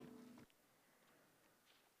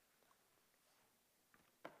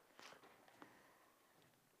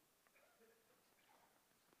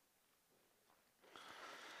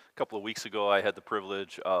A couple of weeks ago, I had the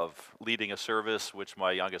privilege of leading a service which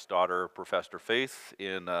my youngest daughter professed her faith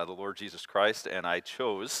in the Lord Jesus Christ, and I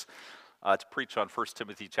chose to preach on 1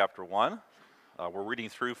 Timothy chapter 1. We're reading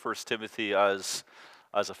through 1 Timothy as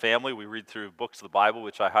a family. We read through books of the Bible,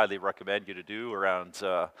 which I highly recommend you to do around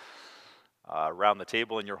the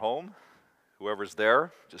table in your home. Whoever's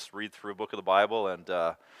there, just read through a book of the Bible, and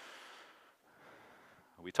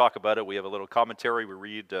we talk about it. We have a little commentary. We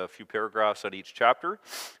read a few paragraphs on each chapter.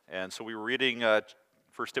 And so we were reading 1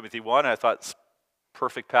 Timothy 1. I thought it's a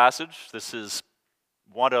perfect passage. This is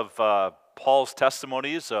one of Paul's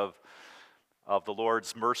testimonies of the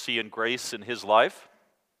Lord's mercy and grace in his life.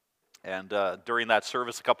 And during that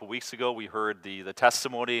service a couple weeks ago, we heard the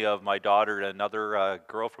testimony of my daughter and another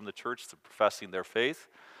girl from the church professing their faith.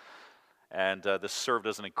 And this served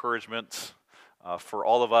as an encouragement for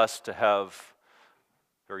all of us to have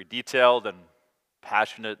very detailed and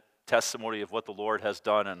passionate testimony of what the Lord has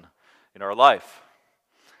done in our life,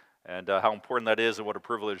 and how important that is and what a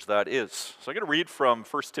privilege that is. So I'm going to read from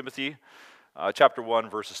 1 Timothy chapter 1,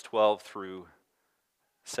 verses 12 through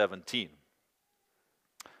 17.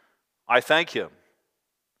 I thank him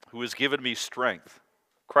who has given me strength,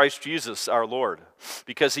 Christ Jesus our Lord,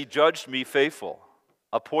 because he judged me faithful,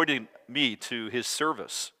 appointing me to his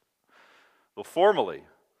service. Though formerly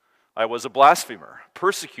I was a blasphemer,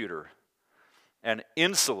 persecutor, and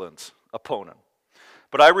insolent opponent.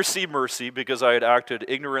 But I received mercy because I had acted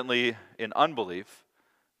ignorantly in unbelief,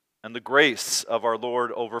 and the grace of our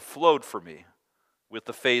Lord overflowed for me with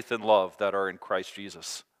the faith and love that are in Christ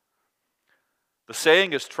Jesus. The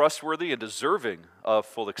saying is trustworthy and deserving of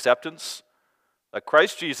full acceptance, that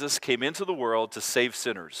Christ Jesus came into the world to save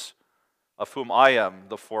sinners, of whom I am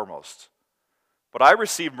the foremost. But I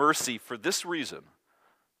received mercy for this reason,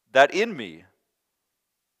 that in me,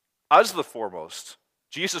 as the foremost,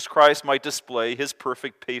 Jesus Christ might display his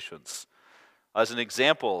perfect patience as an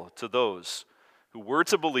example to those who were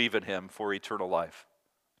to believe in him for eternal life.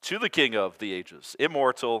 To the King of the ages,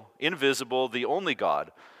 immortal, invisible, the only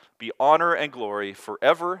God, be honor and glory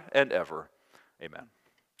forever and ever. Amen.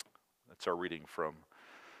 That's our reading from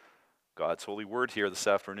God's holy word here this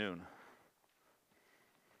afternoon.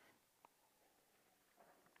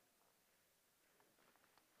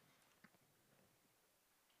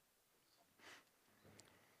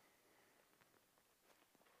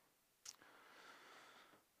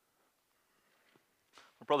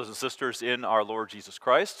 Brothers and sisters in our Lord Jesus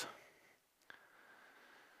Christ,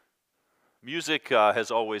 music has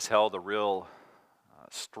always held a real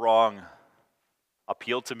strong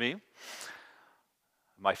appeal to me.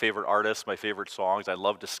 My favorite artists, my favorite songs, I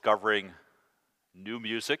love discovering new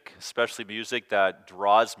music, especially music that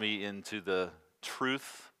draws me into the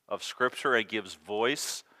truth of Scripture and gives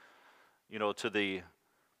voice, to the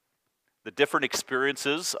different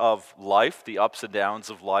experiences of life, the ups and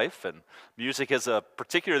downs of life. And music has a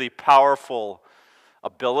particularly powerful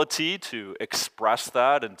ability to express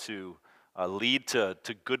that and to lead to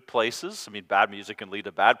good places. I mean, bad music can lead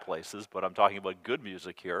to bad places, but I'm talking about good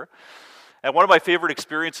music here. And one of my favorite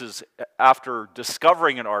experiences after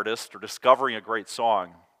discovering an artist or discovering a great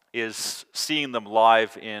song is seeing them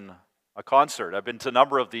live in a concert. I've been to a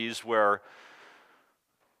number of these where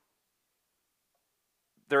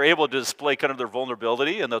they're able to display kind of their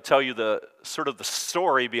vulnerability, and they'll tell you the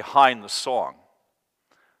story behind the song.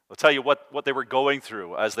 They'll tell you what they were going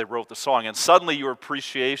through as they wrote the song, and suddenly your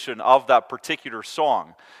appreciation of that particular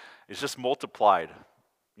song is just multiplied,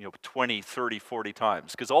 20, 30, 40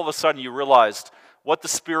 times, because all of a sudden you realized what the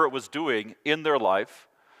Spirit was doing in their life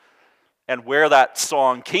and where that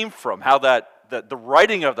song came from, how the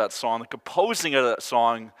writing of that song, the composing of that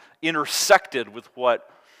song intersected with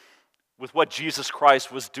what Jesus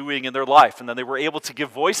Christ was doing in their life. And then they were able to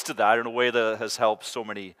give voice to that in a way that has helped so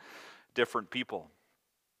many different people.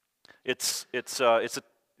 It's a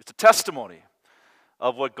testimony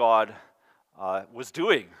of what God was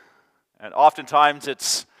doing. And oftentimes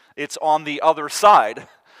it's on the other side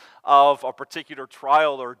of a particular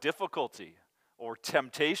trial or difficulty or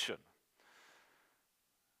temptation.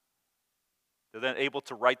 They're then able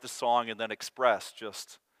to write the song and then express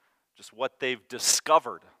just what they've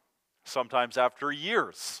discovered, sometimes after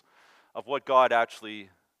years of what God actually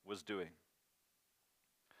was doing.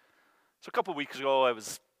 So a couple of weeks ago, it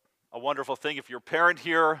was a wonderful thing. If you're a parent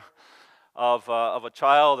here of a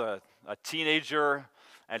child, a teenager,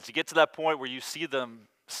 and to get to that point where you see them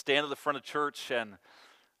stand at the front of church and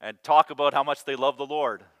talk about how much they love the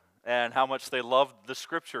Lord and how much they love the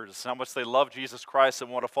Scriptures, how much they love Jesus Christ and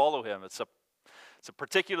want to follow him. It's a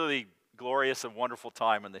particularly glorious and wonderful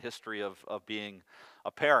time in the history of being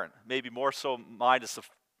a parent. Maybe more so mine as a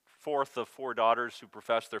fourth of four daughters who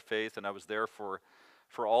professed their faith, and I was there for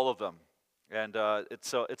all of them. And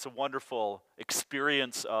it's a wonderful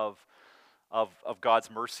experience of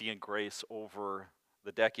God's mercy and grace over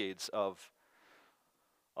the decades of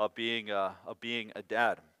being a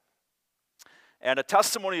dad. And a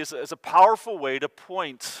testimony is a powerful way to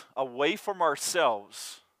point away from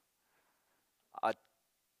ourselves,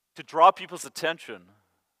 to draw people's attention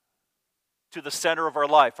to the center of our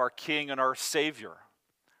life, our King and our Savior,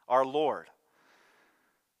 our Lord.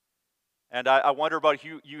 And I wonder about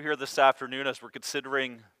you here this afternoon as we're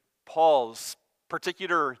considering Paul's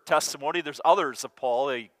particular testimony. There's others of Paul.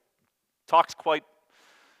 He talks quite,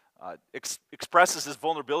 expresses his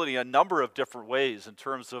vulnerability in a number of different ways in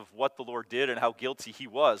terms of what the Lord did and how guilty he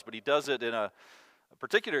was, but he does it in a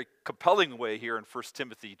particularly compelling way here in 1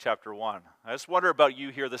 Timothy chapter 1. I just wonder about you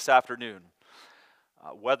here this afternoon,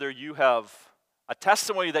 whether you have a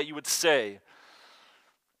testimony that you would say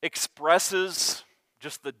expresses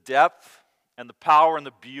just the depth and the power and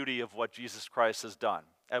the beauty of what Jesus Christ has done,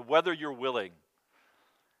 and whether you're willing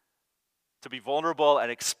to be vulnerable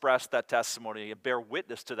and express that testimony and bear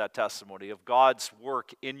witness to that testimony of God's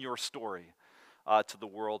work in your story to the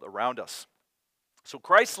world around us. So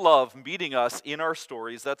Christ's love meeting us in our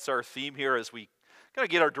stories, that's our theme here as we kind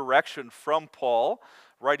of get our direction from Paul,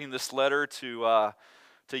 writing this letter to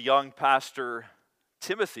young Pastor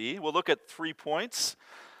Timothy. We'll look at 3 points.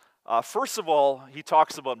 First of all, he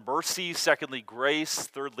talks about mercy. Secondly, grace.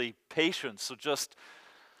 Thirdly, patience. So just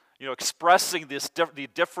expressing the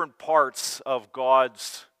different parts of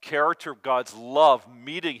God's character, God's love,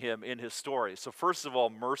 meeting him in his story. So first of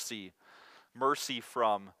all, mercy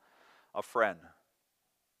from a friend.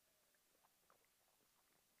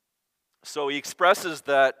 So he expresses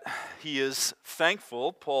that he is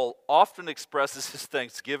thankful. Paul often expresses his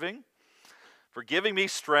thanksgiving for giving me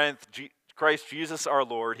strength. Christ Jesus our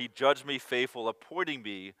Lord, he judged me faithful, appointing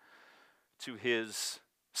me to his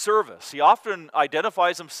service. He often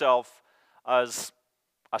identifies himself as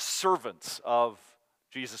a servant of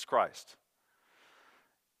Jesus Christ.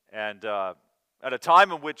 And at a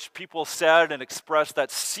time in which people said and expressed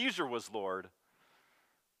that Caesar was Lord,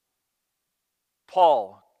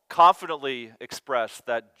 Paul confidently expressed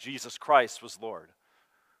that Jesus Christ was Lord.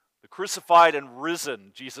 The crucified and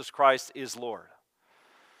risen Jesus Christ is Lord.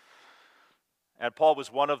 And Paul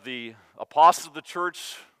was one of the apostles of the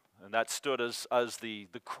church, and that stood as the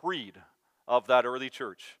creed of that early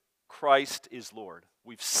church. Christ is Lord.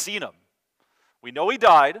 We've seen him. We know he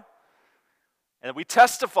died, and we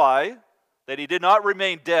testify that he did not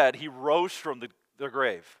remain dead. He rose from the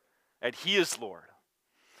grave, and he is Lord.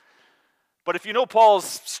 But if you know Paul's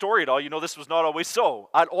story at all, you know this was not always so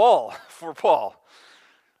at all for Paul.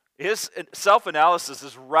 His self-analysis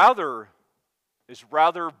is rather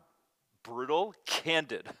brutal,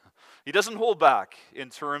 candid. He doesn't hold back in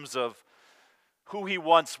terms of who he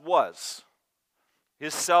once was.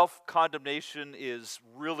 His self-condemnation is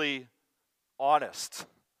really honest.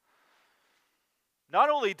 Not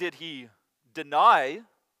only did he deny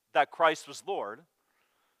that Christ was Lord,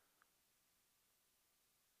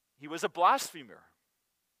 he was a blasphemer,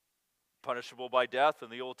 punishable by death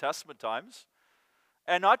in the Old Testament times.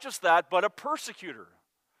 And not just that, but a persecutor.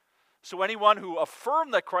 So anyone who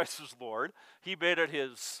affirmed that Christ was Lord, he made it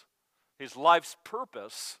his life's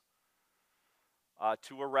purpose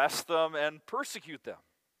to arrest them and persecute them.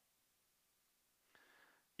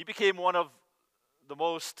 He became one of the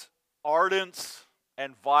most ardent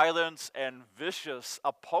and violent and vicious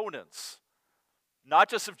opponents, not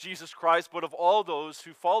just of Jesus Christ, but of all those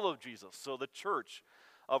who follow Jesus, so the church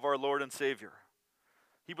of our Lord and Savior.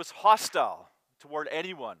 He was hostile toward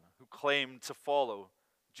anyone who claimed to follow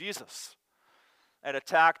Jesus and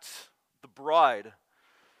attacked the bride.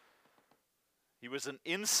 He was an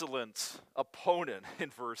insolent opponent in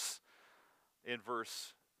verse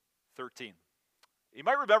 13. You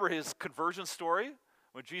might remember his conversion story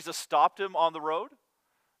when Jesus stopped him on the road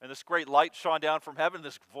and this great light shone down from heaven.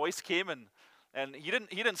 This voice came and he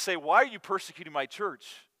didn't say, "Why are you persecuting my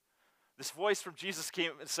church?" This voice from Jesus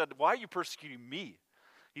came and said, "Why are you persecuting me?"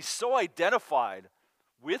 He's so identified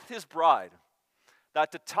with his bride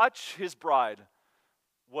that to touch his bride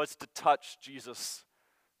was to touch Jesus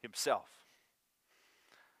himself.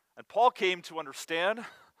 And Paul came to understand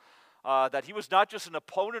that he was not just an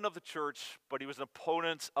opponent of the church, but he was an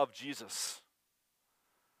opponent of Jesus.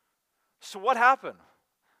 So what happened?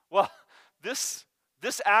 Well, this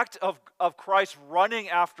act of Christ running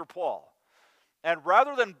after Paul, and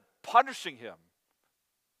rather than punishing him,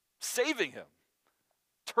 saving him,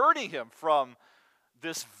 turning him from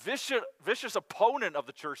this vicious opponent of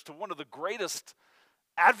the church to one of the greatest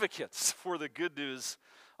advocates for the good news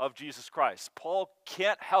of Jesus Christ. Paul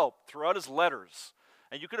can't help throughout his letters,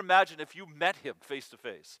 and you can imagine if you met him face to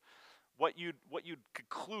face, what you'd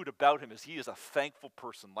conclude about him is he is a thankful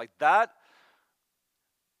person. Like that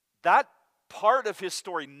part of his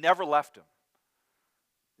story never left him.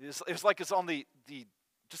 It's like it's on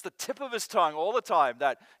just the tip of his tongue all the time,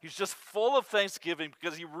 that he's just full of thanksgiving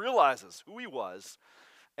because he realizes who he was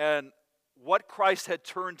and what Christ had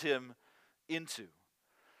turned him into.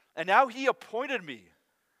 And now he appointed me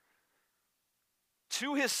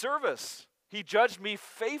to his service. He judged me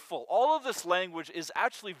faithful. All of this language is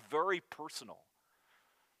actually very personal.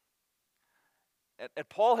 And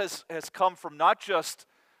Paul has come from not just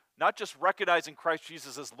recognizing Christ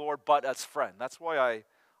Jesus as Lord, but as friend. That's why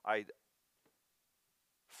I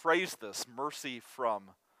phrase this, mercy from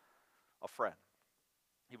a friend.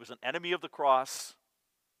 He was an enemy of the cross.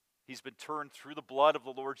 He's been turned through the blood of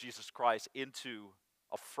the Lord Jesus Christ into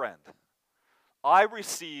a friend. I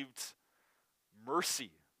received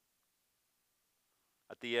mercy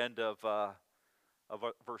at the end of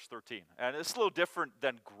verse 13. And it's a little different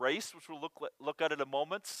than grace, which we'll look at in a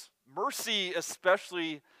moment. Mercy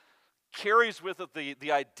especially carries with it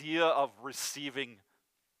the idea of receiving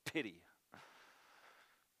pity.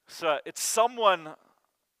 So it's someone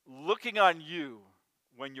looking on you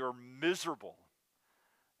when you're miserable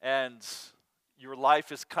and your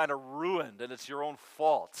life is kind of ruined and it's your own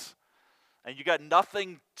fault and you got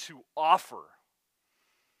nothing to offer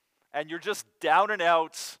and you're just down and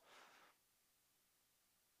out,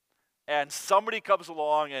 and somebody comes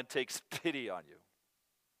along and takes pity on you.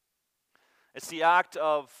 It's the act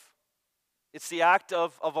of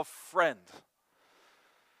a friend.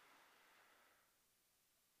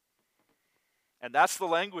 And that's the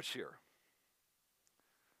language here.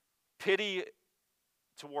 Pity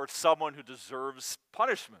towards someone who deserves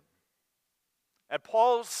punishment. And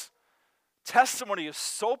Paul's testimony is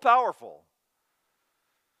so powerful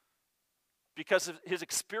because of his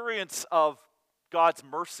experience of God's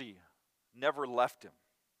mercy never left him.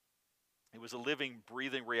 It was a living,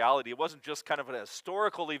 breathing reality. It wasn't just kind of an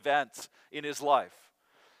historical event in his life,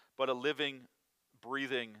 but a living,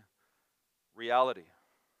 breathing reality.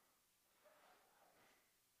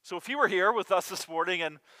 So if you were here with us this morning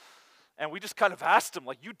and we just kind of asked him,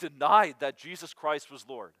 like, you denied that Jesus Christ was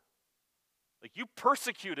Lord. Like, you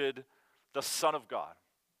persecuted the Son of God.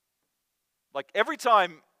 Like, every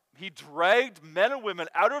time he dragged men and women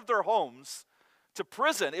out of their homes to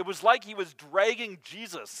prison, it was like he was dragging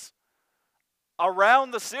Jesus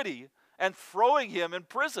around the city and throwing him in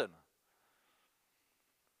prison.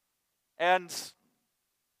 And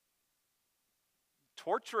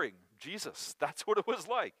torturing Jesus. That's what it was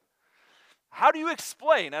like. How do you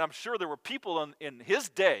explain, and I'm sure there were people in his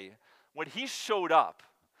day when he showed up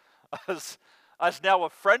as now a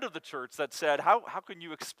friend of the church that said, how can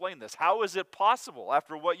you explain this? How is it possible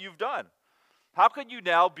after what you've done? How can you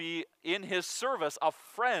now be in his service a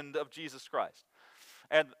friend of Jesus Christ?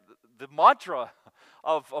 And the mantra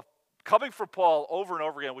of coming from Paul over and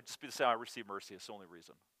over again would just be the same: I receive mercy. It's the only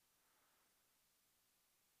reason.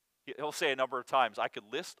 He'll say a number of times, I could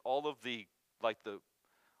list all of the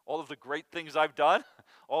great things I've done,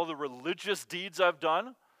 all the religious deeds I've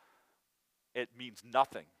done. It means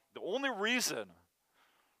nothing. The only reason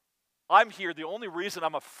I'm here, the only reason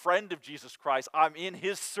I'm a friend of Jesus Christ, I'm in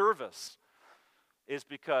his service, is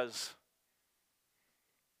because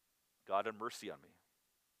God had mercy on me.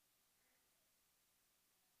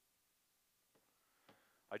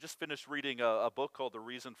 I just finished reading a book called The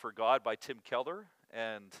Reason for God by Tim Keller,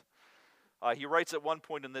 and he writes at one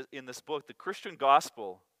point in this book, the Christian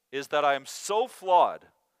gospel is that I am so flawed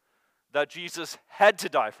that Jesus had to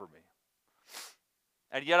die for me.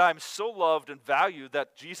 And yet I am so loved and valued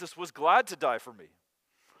that Jesus was glad to die for me.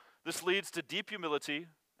 This leads to deep humility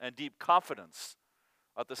and deep confidence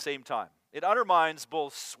at the same time. It undermines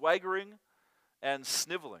both swaggering and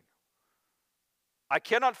sniveling. I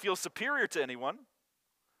cannot feel superior to anyone,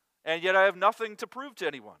 and yet I have nothing to prove to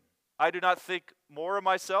anyone. I do not think more of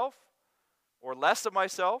myself or less of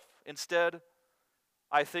myself. Instead,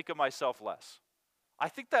 I think of myself less. I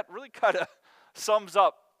think that really kind of sums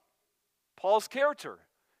up Paul's character.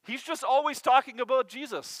 He's just always talking about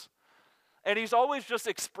Jesus. And he's always just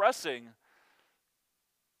expressing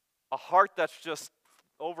a heart that's just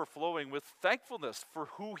overflowing with thankfulness for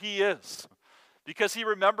who he is. Because he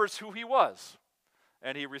remembers who he was.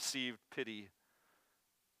 And he received pity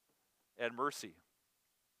and mercy.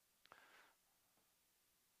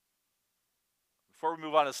 Before we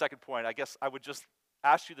move on to the second point, I guess I would just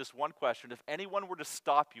ask you this one question. If anyone were to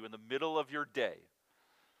stop you in the middle of your day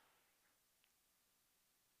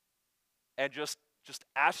and just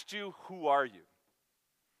asked you, who are you?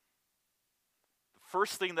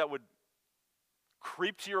 first thing that would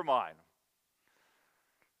creep to your mind,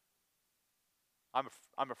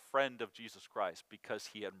 I'm a friend of Jesus Christ because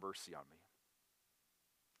he had mercy on me.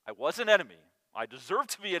 I was an enemy. I deserve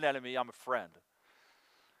to be an enemy. I'm a friend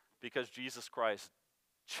because Jesus Christ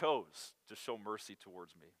chose to show mercy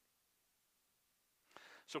towards me.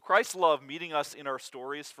 So Christ's love meeting us in our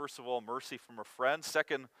stories, first of all, mercy from a friend.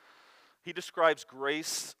 Second, he describes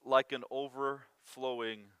grace like an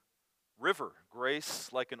overflowing river. Grace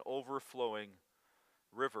like an overflowing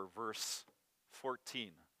river, verse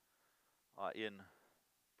 14 in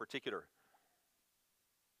particular.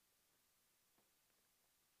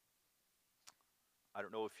 I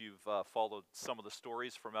don't know if you've followed some of the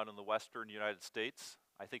stories from out in the western United States.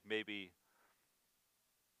 I think maybe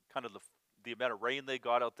kind of the amount of rain they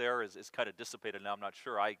got out there is kind of dissipated now. I'm not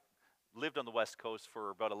sure. I lived on the West Coast for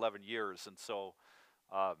about 11 years, and so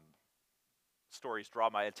stories draw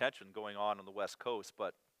my attention going on the West Coast.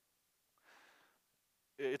 But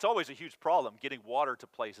it's always a huge problem getting water to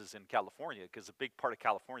places in California because a big part of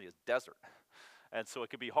California is desert. And so it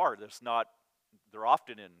can be hard. They're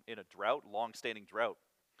often in a drought, long-standing drought.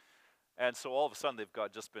 And so all of a sudden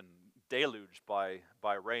they've just been deluged by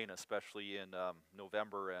rain, especially in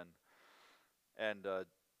November and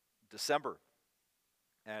December.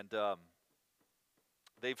 And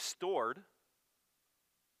they've stored,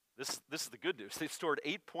 this is the good news, they've stored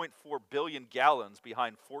 8.4 billion gallons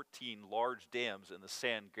behind 14 large dams in the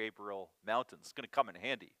San Gabriel Mountains. It's going to come in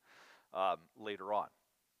handy later on.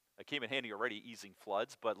 It came in handy already easing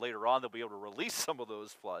floods, but later on they'll be able to release some of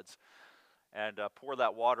those floods and pour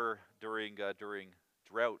that water during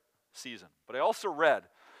drought season. But I also read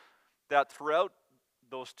that throughout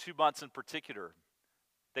those 2 months in particular,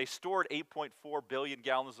 they stored 8.4 billion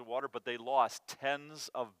gallons of water, but they lost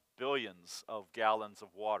tens of billions of gallons of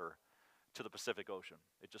water to the Pacific Ocean.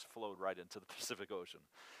 It just flowed right into the Pacific Ocean,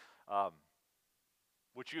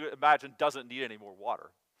 which you imagine doesn't need any more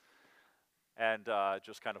water. And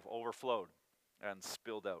just kind of overflowed and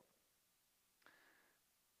spilled out.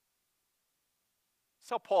 That's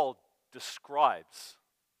how Paul describes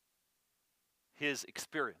his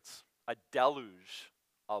experience, a deluge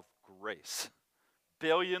of grace.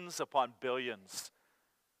 Billions upon billions,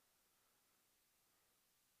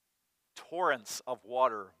 torrents of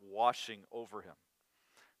water washing over him.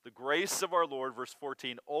 The grace of our Lord, verse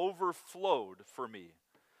 14, overflowed for me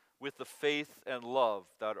with the faith and love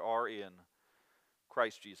that are in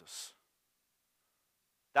Christ Jesus.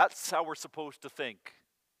 That's how we're supposed to think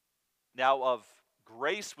now of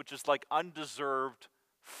grace, which is like undeserved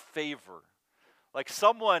favor. Like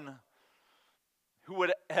someone who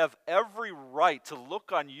would have every right to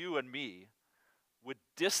look on you and me with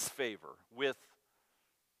disfavor, with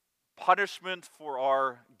punishment for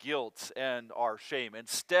our guilt and our shame.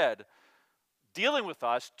 Instead, dealing with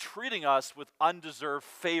us, treating us with undeserved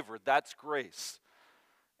favor. That's grace.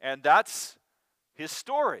 And that's his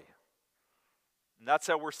story. And that's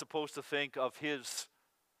how we're supposed to think of his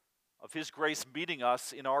grace meeting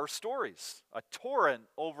us in our stories. A torrent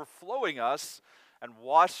overflowing us and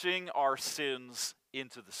washing our sins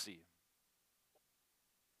into the sea.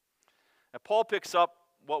 And Paul picks up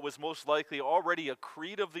what was most likely already a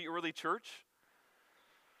creed of the early church.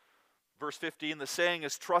 Verse 15, the saying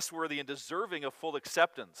is trustworthy and deserving of full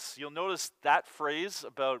acceptance. You'll notice that phrase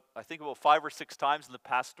about 5 or 6 times in the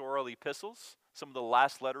pastoral epistles, some of the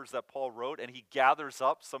last letters that Paul wrote, and he gathers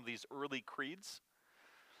up some of these early creeds.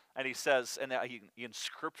 And he says, and he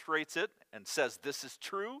inscripturates it and says, this is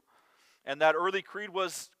true. And that early creed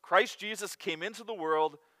was, Christ Jesus came into the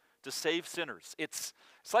world to save sinners. It's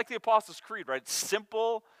like the Apostles' Creed, right? It's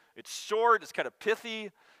simple, it's short, it's kind of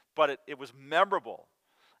pithy, but it was memorable.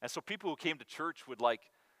 And so people who came to church would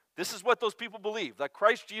this is what those people believe, that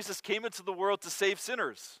Christ Jesus came into the world to save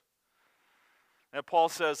sinners. And Paul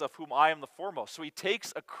says, of whom I am the foremost. So he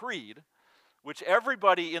takes a creed, which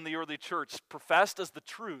everybody in the early church professed as the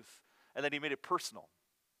truth, and then he made it personal.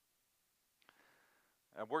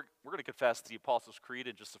 And we're going to confess the Apostles' Creed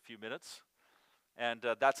in just a few minutes. And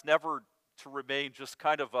that's never to remain just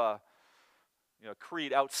kind of a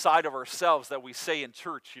creed outside of ourselves that we say in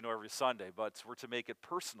church, every Sunday, but we're to make it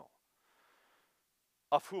personal.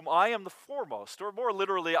 Of whom I am the foremost, or more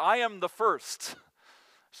literally, I am the first.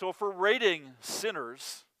 So if we're rating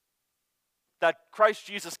sinners that Christ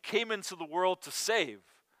Jesus came into the world to save,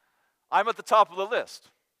 I'm at the top of the list.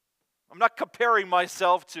 I'm not comparing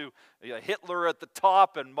myself to Hitler at the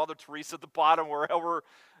top and Mother Teresa at the bottom, or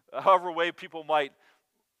however way people might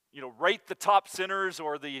rate the top sinners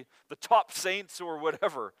or the top saints or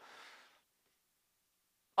whatever.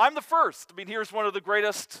 I'm the first. Here's one of the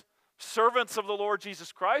greatest servants of the Lord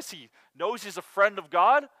Jesus Christ. He knows he's a friend of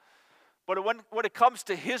God. But when it comes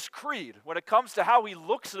to his creed, when it comes to how he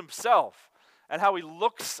looks at himself and how he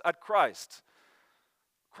looks at Christ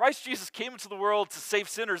Jesus came into the world to save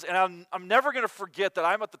sinners, and I'm never going to forget that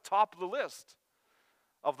I'm at the top of the list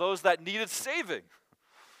of those that needed saving.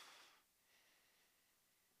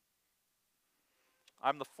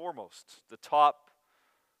 I'm the foremost, the top,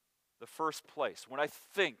 the first place. When I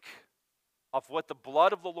think of what the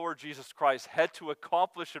blood of the Lord Jesus Christ had to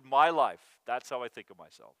accomplish in my life, that's how I think of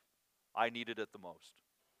myself. I needed it the most.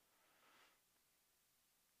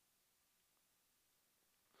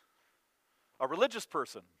 A religious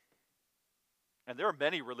person, and there are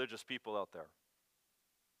many religious people out there,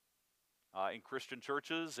 in Christian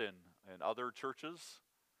churches and other churches,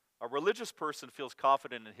 a religious person feels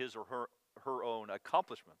confident in his or her own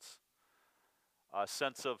accomplishments, a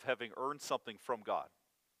sense of having earned something from God,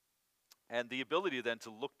 and the ability then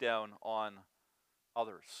to look down on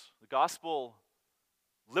others. The gospel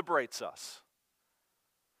liberates us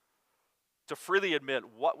to freely admit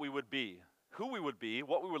what we would be, who we would be,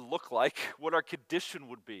 what we would look like, what our condition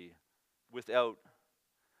would be without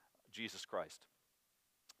Jesus Christ.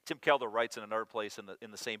 Tim Keller writes in another place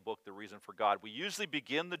in the same book, The Reason for God, we usually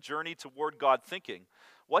begin the journey toward God thinking,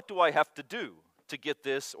 what do I have to do to get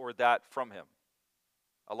this or that from him?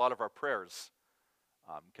 A lot of our prayers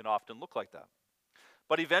can often look like that.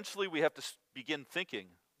 But eventually we have to begin thinking,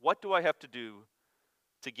 what do I have to do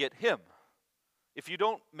to get him? If you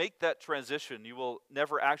don't make that transition, you will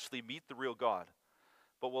never actually meet the real God,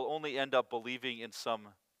 but will only end up believing in some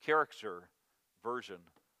caricature version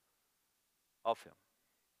of him.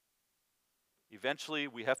 Eventually,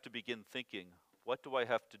 we have to begin thinking, what do I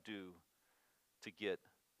have to do to get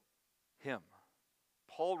him?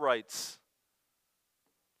 Paul writes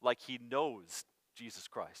like he knows Jesus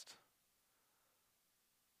Christ.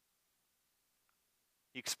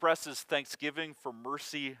 He expresses thanksgiving for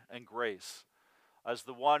mercy and grace as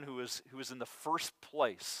the one who is in the first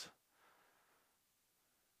place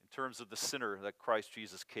in terms of the sinner that Christ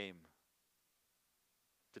Jesus came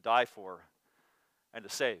to die for and to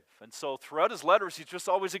save. And so throughout his letters, he's just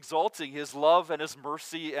always exalting his love and his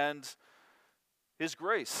mercy and his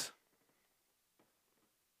grace,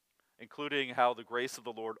 including how the grace of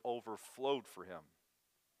the Lord overflowed for him.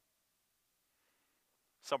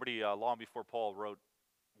 Somebody long before Paul wrote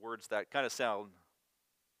words that kind of sound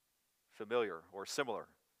familiar or similar.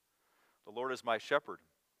 The Lord is my shepherd.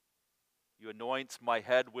 You anoint my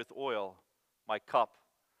head with oil, my cup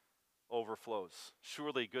overflows.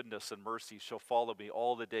 Surely goodness and mercy shall follow me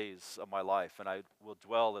all the days of my life, and I will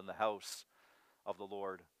dwell in the house of the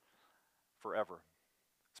Lord forever.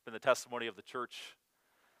 It's been the testimony of the church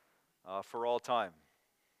for all time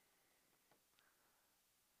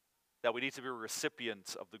that we need to be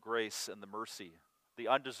recipients of the grace and the mercy, the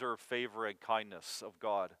undeserved favor and kindness of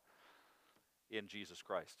God in Jesus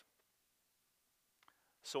Christ.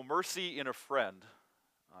 So mercy in a friend,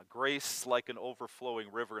 grace like an overflowing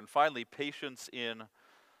river, and finally patience in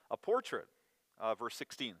a portrait. Verse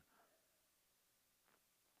 16.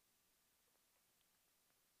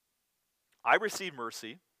 I receive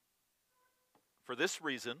mercy for this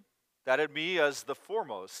reason, that in me as the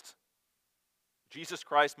foremost, Jesus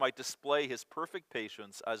Christ might display his perfect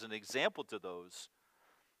patience as an example to those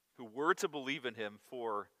who were to believe in him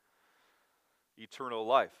for eternal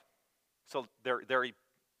life. So there he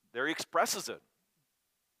expresses it.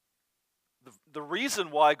 The reason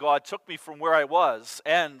why God took me from where I was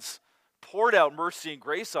and poured out mercy and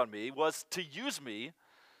grace on me was to use me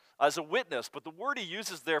as a witness. But the word he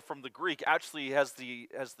uses there from the Greek actually has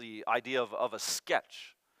the idea of a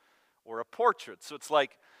sketch or a portrait. So it's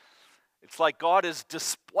like God is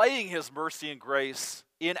displaying his mercy and grace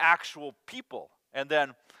in actual people. And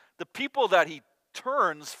then the people that he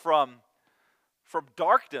turns from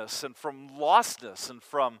darkness and from lostness and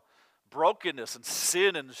from brokenness and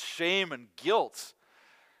sin and shame and guilt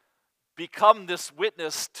become this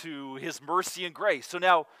witness to his mercy and grace. So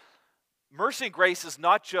now, mercy and grace is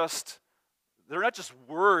not just, they're not just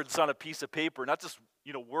words on a piece of paper, not just,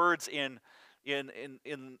 words in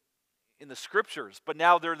the scriptures, but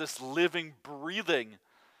now they're this living, breathing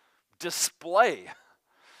display.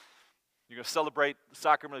 You're going to celebrate the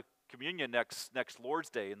sacrament of communion next Lord's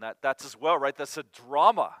Day, and that's as well, right? That's a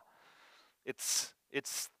drama. It's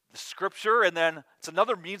the scripture, and then it's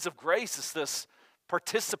another means of grace. It's this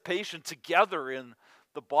participation together in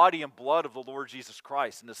the body and blood of the Lord Jesus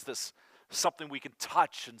Christ, and it's this something we can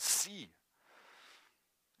touch and see.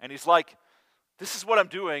 And he's like, this is what I'm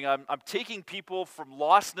doing. I'm taking people from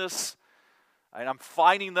lostness, and I'm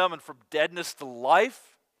finding them, and from deadness to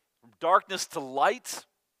life, from darkness to light,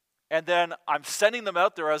 And then I'm sending them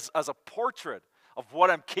out there as a portrait of what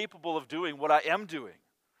I'm capable of doing, what I am doing,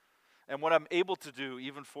 and what I'm able to do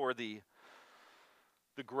even for the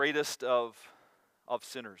greatest of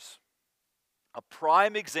sinners. A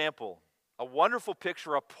prime example, a wonderful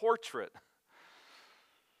picture, a portrait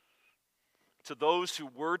to those who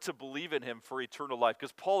were to believe in him for eternal life.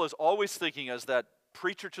 Because Paul is always thinking, as that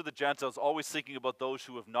preacher to the Gentiles, always thinking about those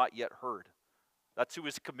who have not yet heard. That's who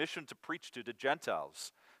is commissioned to preach to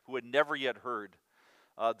Gentiles who had never yet heard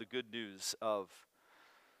the good news of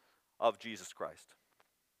Jesus Christ.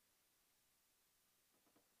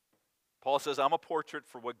 Paul says, I'm a portrait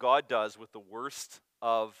for what God does with the worst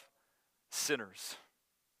of sinners.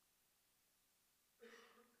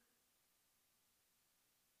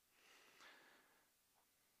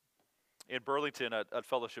 In Burlington at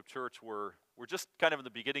Fellowship Church, we're just kind of in the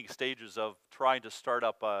beginning stages of trying to start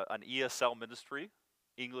up an ESL ministry,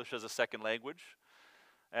 English as a second language.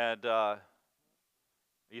 And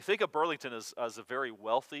you think of Burlington as a very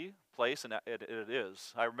wealthy place, and it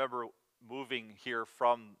is. I remember moving here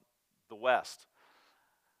from the West,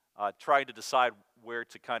 trying to decide where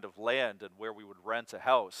to kind of land and where we would rent a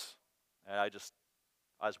house. And I just,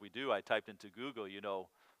 as we do, I typed into Google,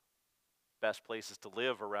 best places to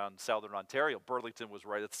live around Southern Ontario. Burlington was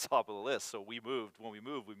right at the top of the list. So when we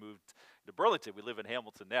moved to Burlington. We live in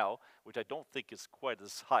Hamilton now, which I don't think is quite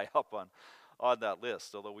as high up on that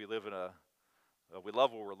list, although we live we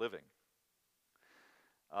love where we're living.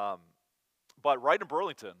 But right in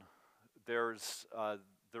Burlington, there's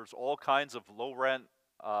all kinds of low rent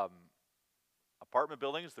apartment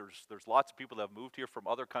buildings. There's lots of people that have moved here from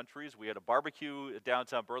other countries. We had a barbecue at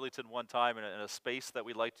downtown Burlington one time in a space that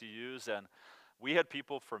we like to use, and we had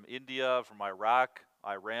people from India, from Iraq,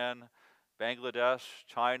 Iran, Bangladesh,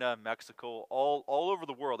 China, Mexico, all over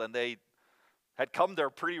the world, and they had come there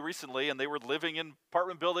pretty recently, and they were living in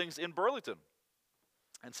apartment buildings in Burlington.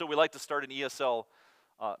 And so we like to start an ESL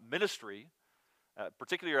ministry,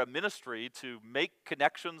 particularly a ministry to make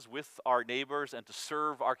connections with our neighbors and to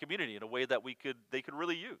serve our community in a way that they could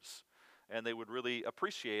really use and they would really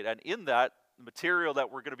appreciate. And in that, the material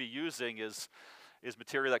that we're going to be using is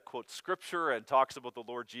material that quotes Scripture and talks about the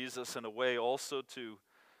Lord Jesus in a way also to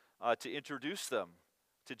introduce them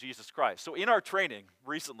to Jesus Christ. So in our training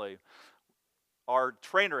recently, our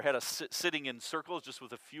trainer had us sitting in circles just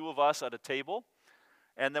with a few of us at a table,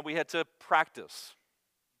 and then we had to practice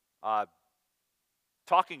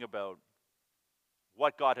talking about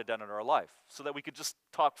what God had done in our life so that we could just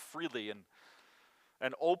talk freely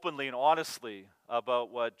and openly and honestly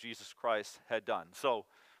about what Jesus Christ had done. So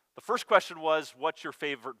the first question was, what's your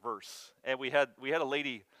favorite verse? And we had a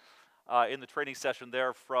lady in the training session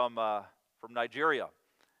there from Nigeria.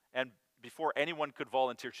 And before anyone could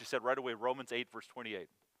volunteer, she said right away, Romans 8, verse 28.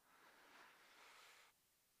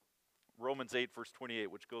 Romans 8, verse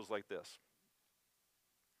 28, which goes like this.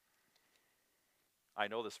 I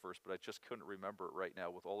know this verse, but I just couldn't remember it right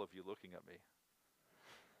now with all of you looking at me.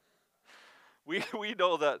 We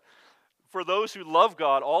know that for those who love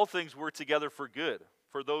God, all things work together for good,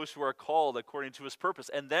 for those who are called according to his purpose.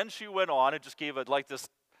 And then she went on and just gave this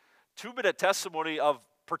 2-minute testimony of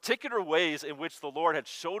particular ways in which the Lord had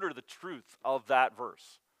showed her the truth of that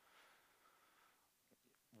verse.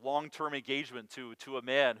 Long-term engagement to a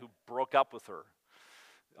man who broke up with her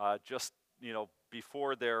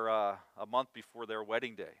before a month before their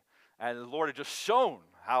wedding day. And the Lord had just shown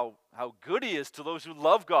how good he is to those who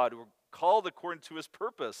love God, who are called according to his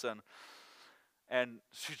purpose. And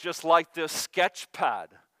she's just like this sketch pad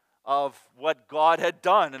of what God had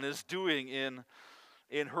done and is doing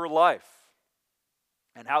in her life.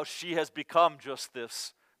 And how she has become just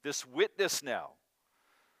this witness now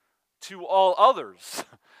to all others,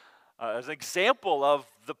 as an example of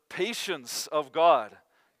the patience of God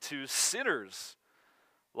to sinners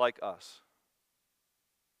like us.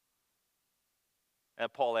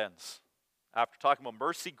 And Paul ends, after talking about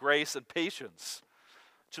mercy, grace, and patience,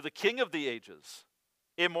 to the King of the ages,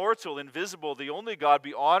 immortal, invisible, the only God,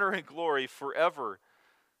 be honor and glory forever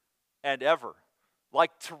and ever.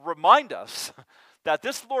 Like to remind us that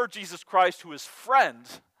this Lord Jesus Christ, who is friend,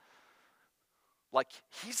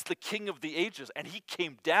 he's the King of the ages, and he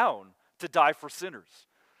came down to die for sinners.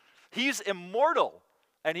 He's immortal,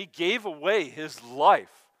 and he gave away his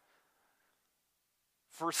life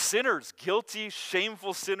for sinners, guilty,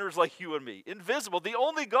 shameful sinners like you and me. Invisible, the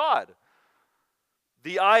only God,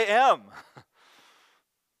 the I am.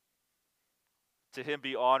 To him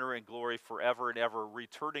be honor and glory forever and ever,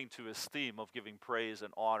 returning to his theme of giving praise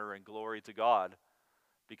and honor and glory to God,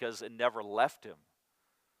 because it never left him.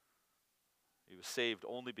 He was saved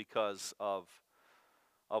only because of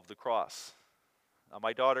the cross.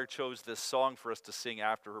 My daughter chose this song for us to sing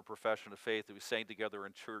after her profession of faith that we sang together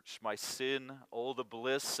in church. My sin, oh, the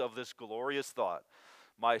bliss of this glorious thought.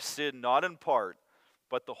 My sin, not in part,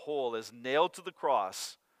 but the whole, is nailed to the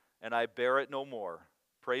cross, and I bear it no more.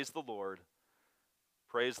 Praise the Lord,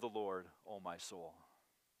 oh my soul.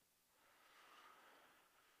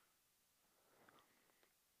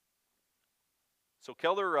 So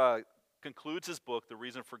Keller concludes his book, The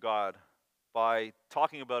Reason for God, by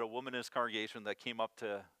talking about a woman in his congregation that came up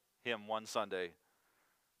to him one Sunday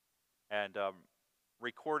and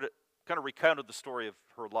recounted the story of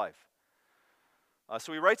her life.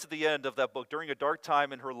 So he writes at the end of that book, during a dark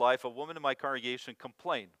time in her life, a woman in my congregation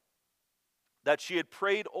complained that she had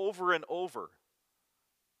prayed over and over,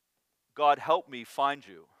 God, help me find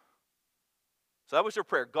you. So that was her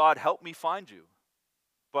prayer, God, help me find you.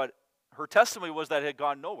 But her testimony was that it had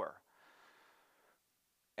gone nowhere.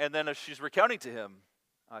 And then as she's recounting to him,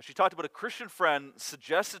 she talked about a Christian friend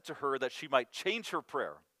suggested to her that she might change her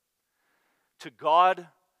prayer to God,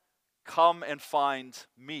 come and find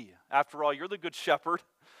me. After all, you're the good shepherd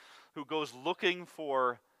who goes looking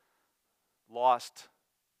for lost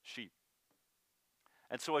sheep.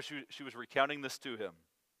 And so as she was recounting this to him,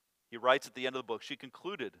 he writes at the end of the book, she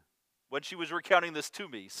concluded, when she was recounting this to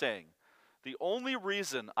me, saying, the only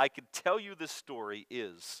reason I could tell you this story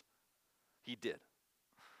is he did.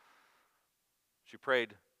 She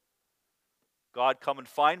prayed, God, come and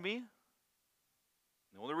find me.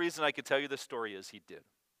 The only reason I can tell you this story is he did.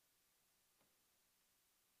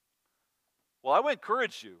 Well, I would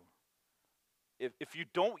encourage you, if you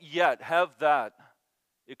don't yet have that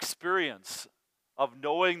experience of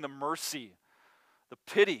knowing the mercy, the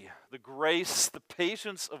pity, the grace, the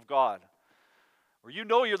patience of God, where you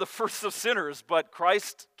know you're the first of sinners, but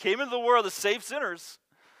Christ came into the world to save sinners,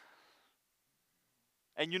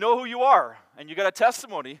 and you know who you are, and you got a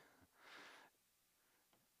testimony.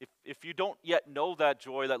 If you don't yet know that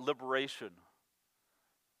joy, that liberation,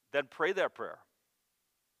 then pray that prayer,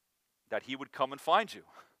 that he would come and find you.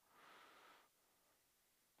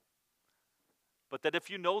 But that if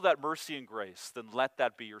you know that mercy and grace, then let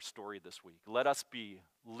that be your story this week. Let us be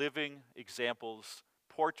living examples,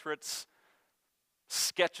 portraits,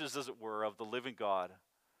 sketches, as it were, of the living God,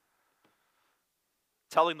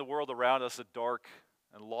 telling the world around us, a dark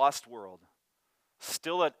and lost world,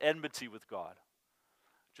 still at enmity with God,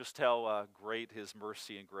 just how great his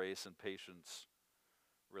mercy and grace and patience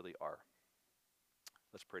really are.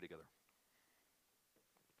 Let's pray together.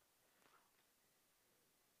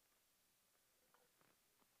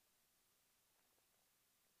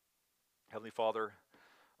 Heavenly Father,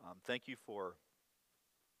 thank you for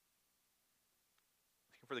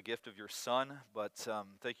the gift of your Son, but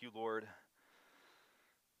thank you, Lord,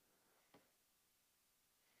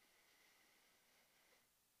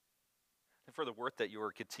 and for the work that you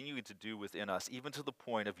are continuing to do within us, even to the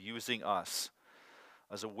point of using us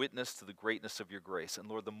as a witness to the greatness of your grace. And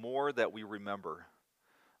Lord, the more that we remember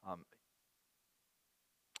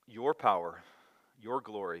your power, your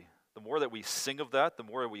glory, the more that we sing of that, the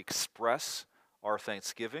more we express our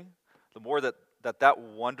thanksgiving, the more that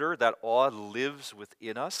wonder, that awe lives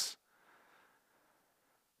within us.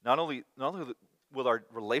 Not only will our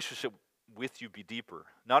relationship with you be deeper,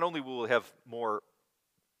 not only will we have more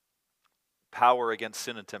power against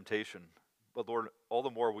sin and temptation, but Lord, all the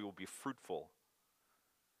more we will be fruitful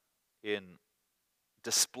in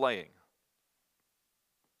displaying,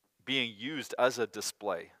 being used as a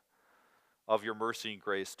display of your mercy and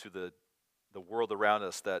grace to the world around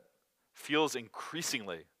us that feels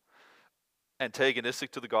increasingly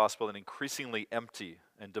antagonistic to the gospel and increasingly empty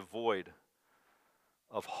and devoid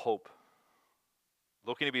of hope,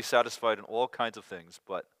 looking to be satisfied in all kinds of things,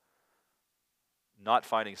 but not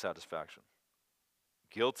finding satisfaction,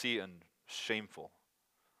 guilty and shameful.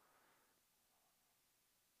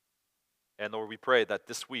 And Lord, we pray that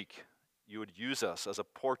this week you would use us as a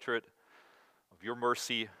portrait of your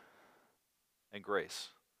mercy and grace.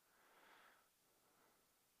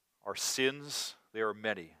 Our sins, they are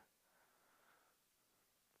many,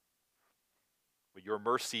 but your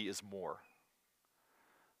mercy is more.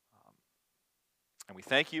 And we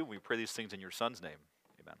thank you. We pray these things in your Son's name.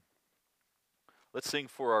 Amen. Let's sing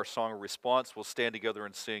for our song of response. We'll stand together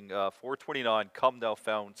and sing 429, Come Thou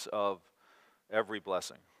Fount of Every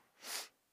Blessing.